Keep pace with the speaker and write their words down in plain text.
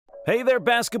Hey there,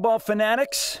 basketball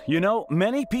fanatics! You know,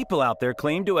 many people out there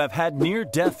claim to have had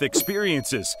near-death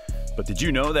experiences. But did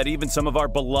you know that even some of our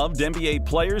beloved NBA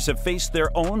players have faced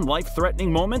their own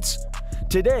life-threatening moments?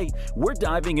 Today, we're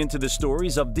diving into the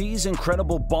stories of these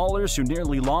incredible ballers who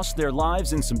nearly lost their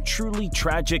lives in some truly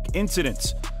tragic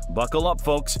incidents. Buckle up,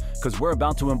 folks, because we're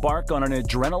about to embark on an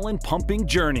adrenaline-pumping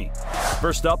journey.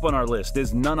 First up on our list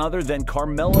is none other than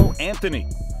Carmelo Anthony.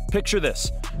 Picture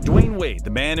this. Dwayne Wade, the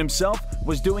man himself,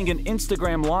 was doing an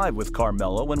Instagram Live with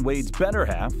Carmelo when Wade's better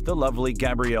half, the lovely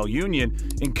Gabrielle Union,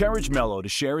 encouraged Melo to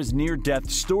share his near-death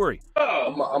story.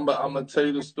 I'm gonna tell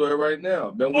you the story right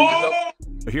now.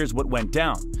 Here's what went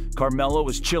down. Carmelo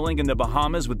was chilling in the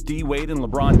Bahamas with D-Wade and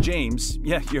LeBron James.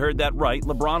 Yeah, you heard that right.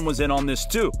 LeBron was in on this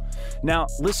too. Now,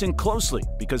 listen closely,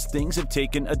 because things have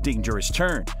taken a dangerous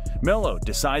turn. Melo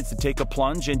decides to take a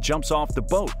plunge and jumps off the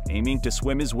boat, aiming to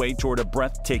swim his way toward a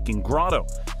breathtaking grotto.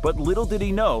 But little did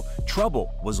he know,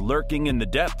 trouble was lurking in the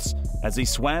depths. As he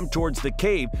swam towards the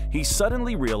cave, he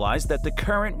suddenly realized that the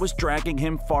current was dragging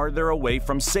him farther away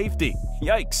from safety.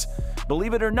 Yikes!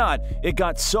 Believe it or not, it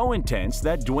got so intense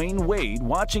that Dwayne Wade,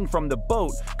 watching from the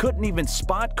boat, couldn't even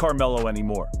spot Carmelo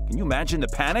anymore. Can you imagine the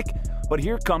panic? But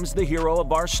here comes the hero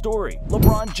of our story,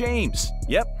 LeBron James.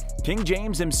 Yep, King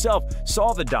James himself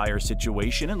saw the dire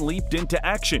situation and leaped into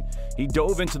action. He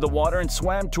dove into the water and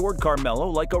swam toward Carmelo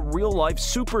like a real-life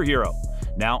superhero.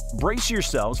 Now, brace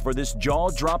yourselves for this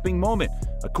jaw-dropping moment.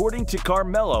 According to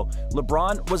Carmelo,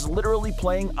 LeBron was literally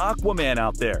playing Aquaman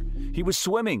out there. He was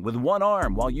swimming with one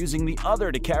arm while using the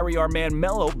other to carry our man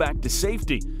Melo back to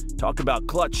safety. Talk about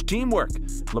clutch teamwork.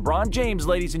 LeBron James,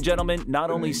 ladies and gentlemen,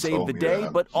 not only saved the day,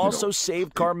 but also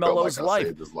saved Carmelo's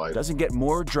life. Doesn't get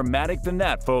more dramatic than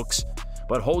that, folks.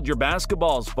 But hold your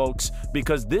basketballs, folks,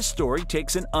 because this story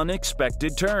takes an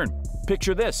unexpected turn.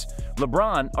 Picture this.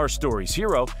 LeBron, our story's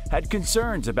hero, had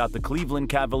concerns about the Cleveland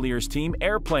Cavaliers team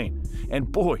airplane. And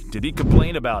boy, did he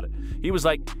complain about it. He was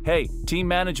like, hey, team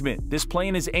management, this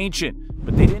plane is ancient.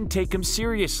 But they didn't take him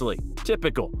seriously.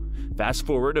 Typical. Fast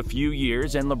forward a few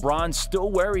years and LeBron's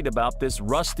still worried about this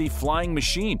rusty flying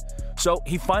machine. So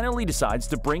he finally decides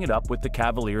to bring it up with the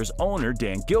Cavaliers owner,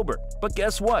 Dan Gilbert. But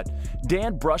guess what?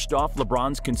 Dan brushed off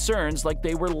LeBron's concerns like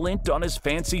they were lint on his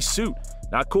fancy suit.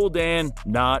 Not cool, Dan.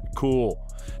 Not cool.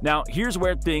 Now, here's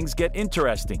where things get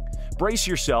interesting. Brace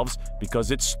yourselves,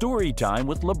 because it's story time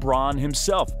with LeBron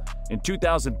himself. In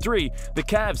 2003, the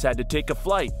Cavs had to take a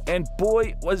flight, and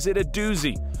boy, was it a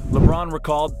doozy. LeBron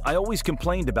recalled, I always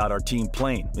complained about our team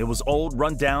plane. It was old,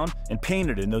 run down, and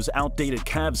painted in those outdated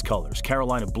Cavs colors,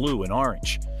 Carolina blue and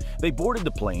orange. They boarded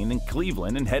the plane in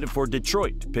Cleveland and headed for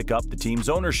Detroit to pick up the team's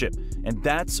ownership, and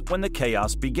that's when the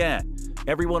chaos began.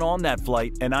 Everyone on that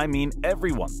flight, and I mean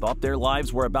everyone, thought their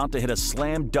lives were about to hit a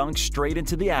slam dunk straight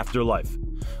into the afterlife.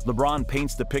 LeBron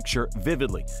paints the picture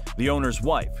vividly. The owner's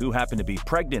wife, who happened to be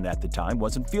pregnant at the time,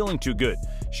 wasn't feeling too good.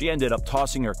 She ended up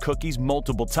tossing her cookies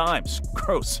multiple times.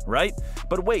 Gross, right?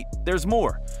 But wait, there's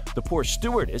more. The poor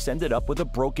stewardess ended up with a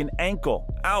broken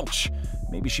ankle. Ouch!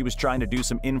 Maybe she was trying to do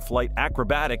some in-flight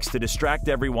acrobatics to distract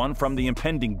everyone from the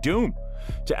impending doom.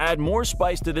 To add more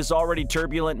spice to this already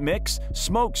turbulent mix,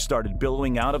 smoke started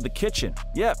billowing out of the kitchen.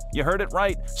 Yep, you heard it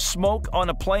right, smoke on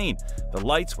a plane. The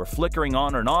lights were flickering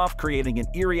on and off, creating an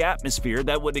eerie atmosphere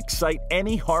that would excite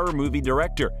any horror movie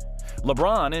director.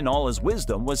 LeBron, in all his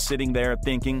wisdom, was sitting there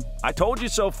thinking, I told you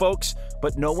so, folks,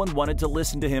 but no one wanted to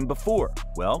listen to him before.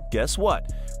 Well, guess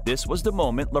what? This was the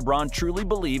moment LeBron truly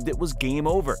believed it was game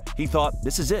over. He thought,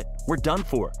 this is it, we're done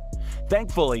for.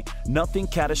 Thankfully, nothing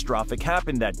catastrophic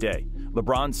happened that day.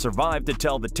 LeBron survived to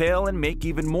tell the tale and make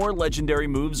even more legendary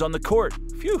moves on the court.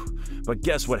 Phew! But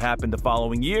guess what happened the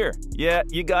following year? Yeah,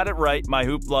 you got it right, my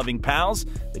hoop-loving pals.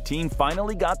 The team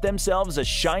finally got themselves a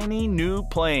shiny new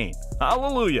plane.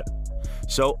 Hallelujah!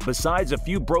 So, besides a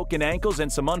few broken ankles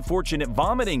and some unfortunate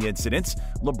vomiting incidents,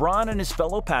 LeBron and his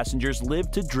fellow passengers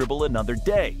lived to dribble another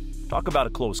day. Talk about a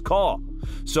close call.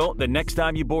 So, the next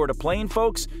time you board a plane,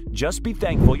 folks, just be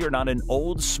thankful you're not an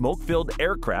old, smoke-filled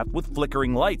aircraft with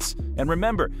flickering lights. And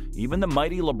remember, even the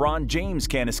mighty LeBron James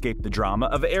can't escape the drama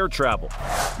of air travel.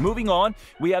 Moving on,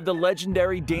 we have the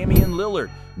legendary Damian Lillard,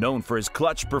 known for his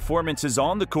clutch performances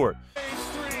on the court.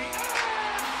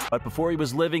 But before he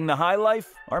was living the high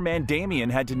life, our man Damian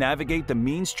had to navigate the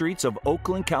mean streets of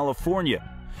Oakland, California.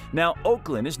 Now,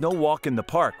 Oakland is no walk in the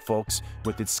park, folks,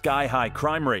 with its sky-high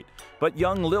crime rate. But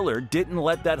young Lillard didn't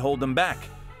let that hold him back.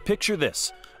 Picture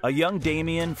this, a young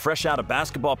Damian, fresh out of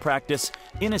basketball practice,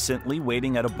 innocently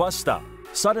waiting at a bus stop.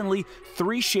 Suddenly,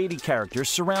 three shady characters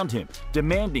surround him,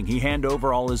 demanding he hand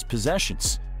over all his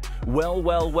possessions.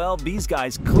 Well, these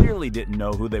guys clearly didn't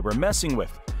know who they were messing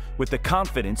with. With the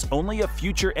confidence only a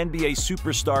future NBA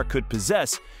superstar could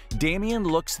possess, Damian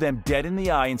looks them dead in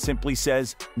the eye and simply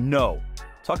says, "No."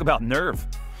 Talk about nerve.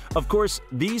 Of course,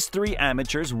 these three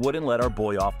amateurs wouldn't let our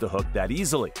boy off the hook that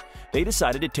easily. They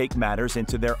decided to take matters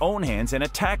into their own hands and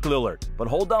attack Lillard. But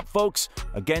hold up, folks.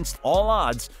 Against all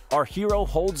odds, our hero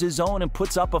holds his own and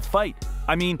puts up a fight.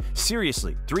 I mean,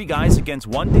 seriously, three guys against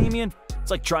one, Damian? It's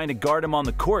like trying to guard him on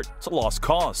the court. It's a lost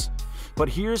cause. But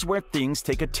here's where things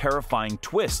take a terrifying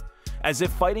twist. As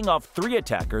if fighting off three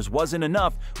attackers wasn't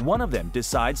enough, one of them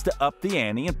decides to up the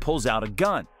ante and pulls out a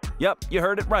gun. Yep, you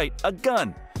heard it right, a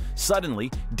gun.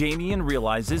 Suddenly, Damian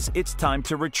realizes it's time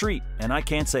to retreat, and I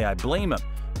can't say I blame him.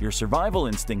 Your survival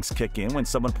instincts kick in when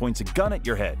someone points a gun at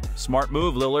your head. Smart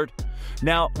move, Lillard.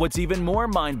 Now, what's even more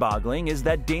mind-boggling is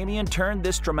that Damian turned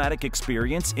this traumatic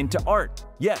experience into art.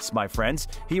 Yes, my friends,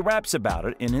 he raps about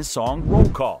it in his song Roll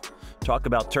Call. Talk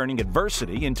about turning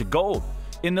adversity into gold.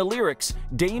 In the lyrics,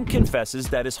 Dame confesses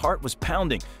that his heart was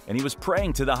pounding and he was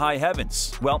praying to the high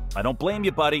heavens. Well, I don't blame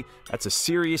you, buddy. That's a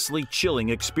seriously chilling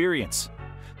experience.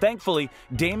 Thankfully,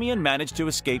 Damian managed to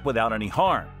escape without any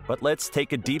harm. But let's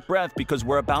take a deep breath because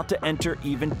we're about to enter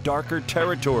even darker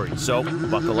territory, so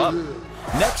buckle up.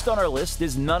 Next on our list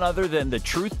is none other than the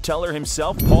truth teller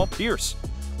himself, Paul Pierce.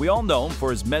 We all know him for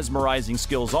his mesmerizing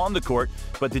skills on the court,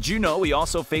 but did you know he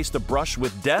also faced a brush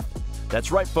with death? That's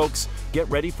right, folks. Get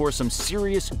ready for some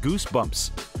serious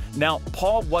goosebumps. Now,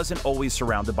 Paul wasn't always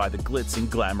surrounded by the glitz and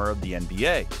glamour of the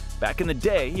NBA. Back in the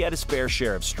day, he had his fair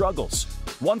share of struggles.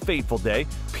 One fateful day,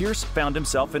 Pierce found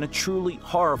himself in a truly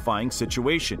horrifying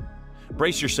situation.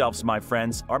 Brace yourselves, my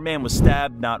friends. Our man was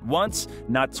stabbed not once,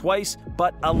 not twice,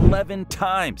 but 11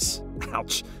 times.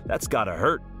 Ouch, that's gotta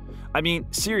hurt. I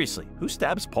mean, seriously, who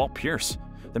stabs Paul Pierce?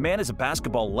 The man is a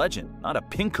basketball legend, not a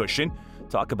pincushion.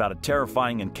 Talk about a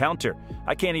terrifying encounter.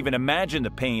 I can't even imagine the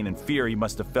pain and fear he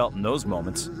must have felt in those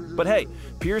moments. But hey,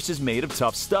 Pierce is made of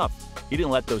tough stuff. He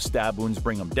didn't let those stab wounds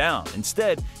bring him down.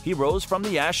 Instead, he rose from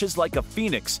the ashes like a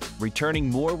phoenix, returning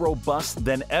more robust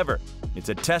than ever. It's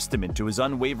a testament to his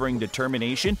unwavering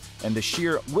determination and the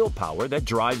sheer willpower that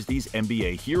drives these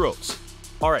NBA heroes.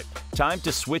 All right, time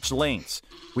to switch lanes.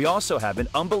 We also have an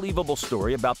unbelievable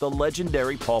story about the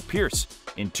legendary Paul Pierce.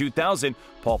 In 2000,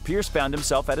 Paul Pierce found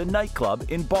himself at a nightclub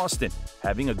in Boston,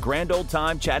 having a grand old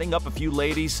time chatting up a few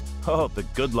ladies. Oh, the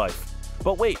good life.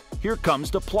 But wait, here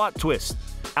comes the plot twist.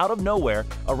 Out of nowhere,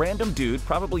 a random dude,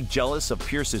 probably jealous of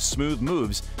Pierce's smooth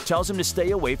moves, tells him to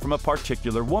stay away from a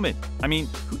particular woman. I mean,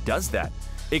 who does that?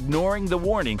 Ignoring the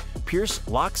warning, Pierce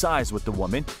locks eyes with the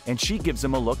woman, and she gives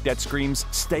him a look that screams,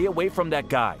 "Stay away from that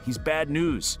guy, he's bad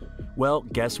news." Well,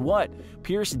 guess what?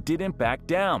 Pierce didn't back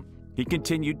down. He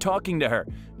continued talking to her,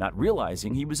 not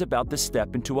realizing he was about to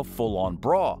step into a full-on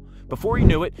brawl. Before he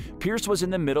knew it, Pierce was in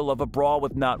the middle of a brawl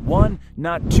with not one,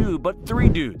 not two, but three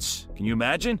dudes. Can you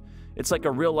imagine? It's like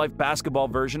a real-life basketball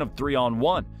version of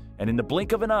 3-on-1. And in the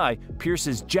blink of an eye,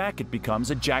 Pierce's jacket becomes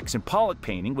a Jackson Pollock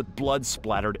painting with blood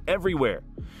splattered everywhere.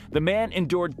 The man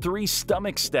endured 3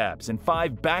 stomach stabs and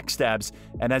 5 backstabs,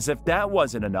 and as if that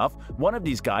wasn't enough, one of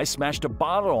these guys smashed a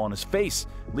bottle on his face,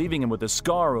 leaving him with a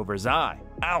scar over his eye.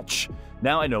 Ouch!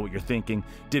 Now I know what you're thinking.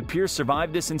 Did Pierce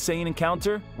survive this insane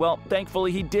encounter? Well,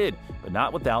 thankfully he did, but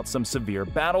not without some severe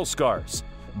battle scars.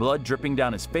 Blood dripping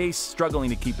down his face, struggling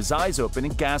to keep his eyes open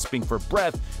and gasping for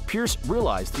breath, Pierce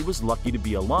realized he was lucky to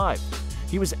be alive.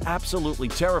 He was absolutely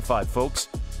terrified, folks.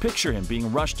 Picture him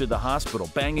being rushed to the hospital,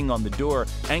 banging on the door,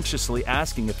 anxiously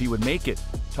asking if he would make it.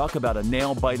 Talk about a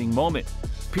nail-biting moment.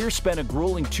 Pierce spent a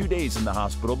grueling 2 days in the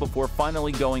hospital before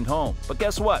finally going home. But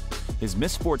guess what? His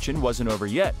misfortune wasn't over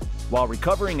yet. While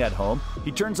recovering at home,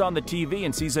 he turns on the TV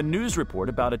and sees a news report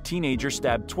about a teenager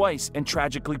stabbed twice and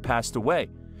tragically passed away.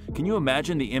 Can you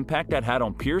imagine the impact that had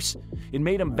on Pierce? It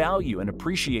made him value and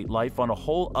appreciate life on a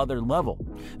whole other level.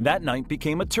 That night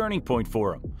became a turning point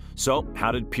for him. So,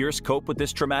 how did Pierce cope with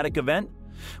this traumatic event?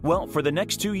 Well, for the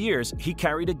next 2 years, he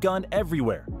carried a gun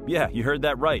everywhere. Yeah, you heard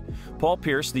that right. Paul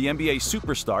Pierce, the NBA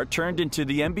superstar, turned into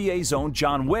the NBA's own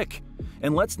John Wick.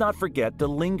 And let's not forget the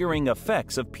lingering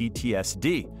effects of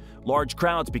PTSD. Large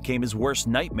crowds became his worst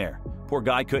nightmare. Poor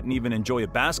guy couldn't even enjoy a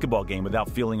basketball game without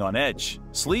feeling on edge.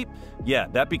 Sleep? Yeah,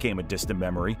 that became a distant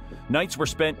memory. Nights were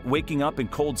spent waking up in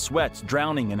cold sweats,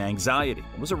 drowning in anxiety.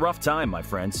 It was a rough time, my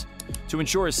friends. To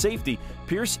ensure his safety,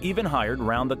 Pierce even hired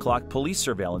round-the-clock police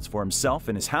surveillance for himself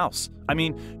in his house. I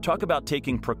mean, talk about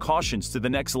taking precautions to the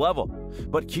next level.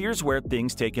 But here's where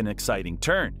things take an exciting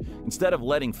turn. Instead of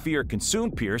letting fear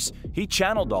consume Pierce, he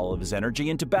channeled all of his energy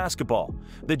into basketball.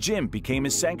 The gym became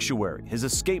his sanctuary, his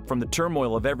escape from the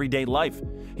turmoil of everyday life.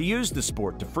 He used the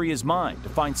sport to free his mind, to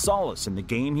find solace in the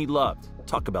game he loved.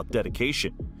 Talk about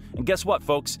dedication. And guess what,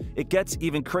 folks? It gets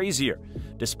even crazier.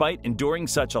 Despite enduring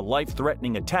such a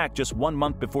life-threatening attack just 1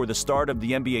 month before the start of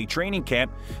the NBA training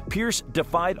camp, Pierce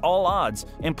defied all odds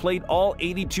and played all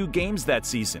 82 games that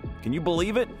season. Can you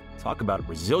believe it? Talk about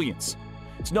resilience.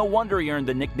 It's no wonder he earned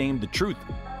the nickname The Truth.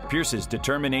 Pierce's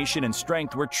determination and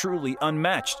strength were truly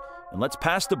unmatched. And let's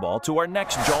pass the ball to our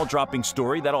next jaw-dropping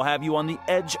story that'll have you on the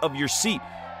edge of your seat.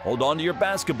 Hold on to your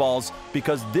basketballs,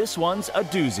 because this one's a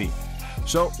doozy.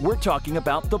 So we're talking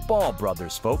about the Ball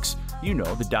brothers, folks. You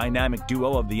know, the dynamic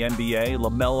duo of the NBA,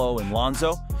 LaMelo and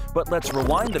Lonzo. But let's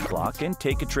rewind the clock and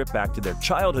take a trip back to their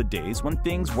childhood days when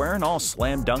things weren't all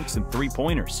slam dunks and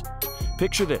three-pointers.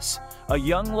 Picture this: a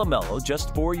young LaMelo,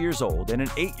 just 4 years old, and an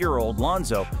 8-year-old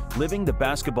Lonzo living the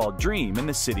basketball dream in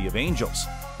the City of Angels.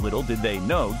 Little did they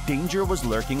know, danger was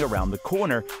lurking around the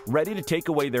corner, ready to take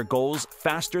away their goals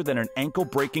faster than an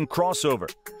ankle-breaking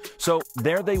crossover. So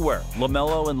there they were,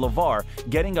 LaMelo and LeVar,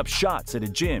 getting up shots at a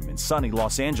gym in sunny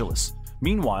Los Angeles.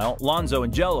 Meanwhile, Lonzo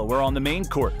and Jello were on the main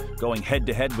court, going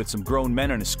head-to-head with some grown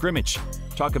men in a scrimmage.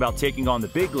 Talk about taking on the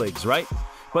big leagues, right?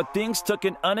 But things took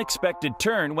an unexpected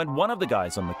turn when one of the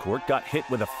guys on the court got hit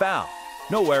with a foul.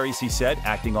 "No worries," he said,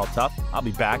 acting all tough. "I'll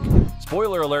be back."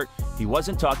 Spoiler alert, he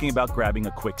wasn't talking about grabbing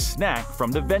a quick snack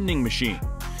from the vending machine.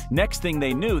 Next thing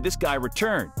they knew, this guy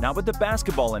returned, not with the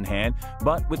basketball in hand,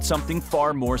 but with something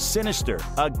far more sinister: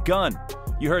 a gun.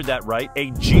 You heard that right,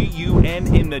 a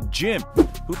G-U-N in the gym.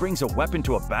 Who brings a weapon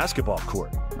to a basketball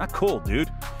court? Not cool,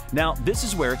 dude. Now, this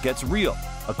is where it gets real.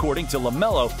 According to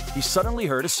LaMelo, he suddenly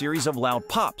heard a series of loud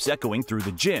pops echoing through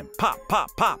the gym. Pop, pop,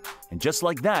 pop. And just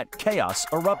like that, chaos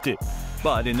erupted.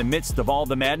 But in the midst of all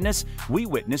the madness, we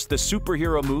witnessed the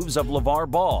superhero moves of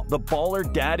LeVar Ball, the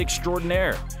baller dad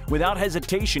extraordinaire. Without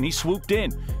hesitation, he swooped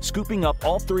in, scooping up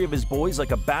all three of his boys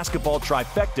like a basketball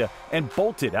trifecta, and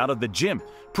bolted out of the gym,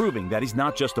 proving that he's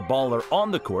not just a baller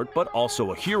on the court, but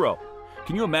also a hero.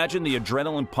 Can you imagine the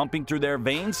adrenaline pumping through their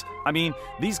veins? I mean,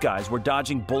 these guys were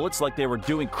dodging bullets like they were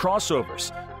doing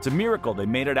crossovers. It's a miracle they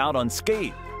made it out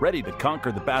unscathed, ready to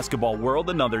conquer the basketball world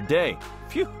another day.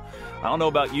 Phew. I don't know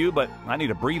about you, but I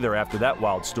need a breather after that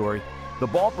wild story. The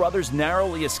Ball brothers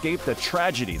narrowly escaped a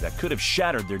tragedy that could have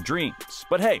shattered their dreams.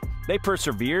 But hey, they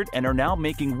persevered and are now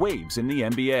making waves in the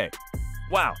NBA.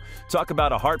 Wow, talk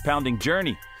about a heart-pounding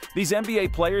journey. These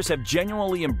NBA players have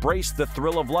genuinely embraced the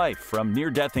thrill of life, from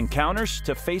near-death encounters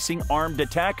to facing armed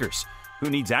attackers. Who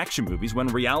needs action movies when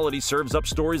reality serves up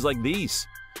stories like these?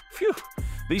 Phew,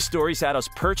 these stories had us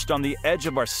perched on the edge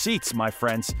of our seats, my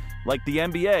friends. Like the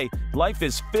NBA, life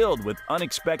is filled with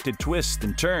unexpected twists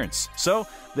and turns. So,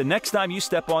 the next time you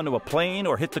step onto a plane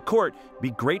or hit the court,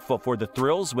 be grateful for the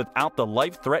thrills without the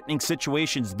life-threatening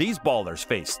situations these ballers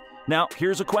faced. Now,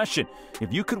 here's a question.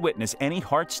 If you could witness any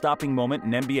heart-stopping moment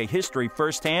in NBA history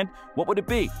firsthand, what would it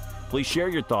be? Please share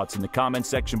your thoughts in the comment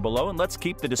section below, and let's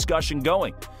keep the discussion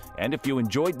going. And if you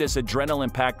enjoyed this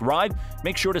adrenaline-packed ride,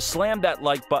 make sure to slam that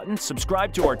like button,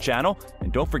 subscribe to our channel,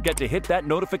 and don't forget to hit that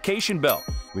notification bell.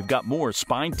 We've got more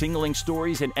spine-tingling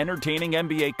stories and entertaining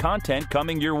NBA content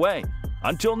coming your way.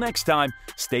 Until next time,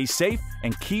 stay safe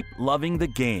and keep loving the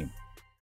game.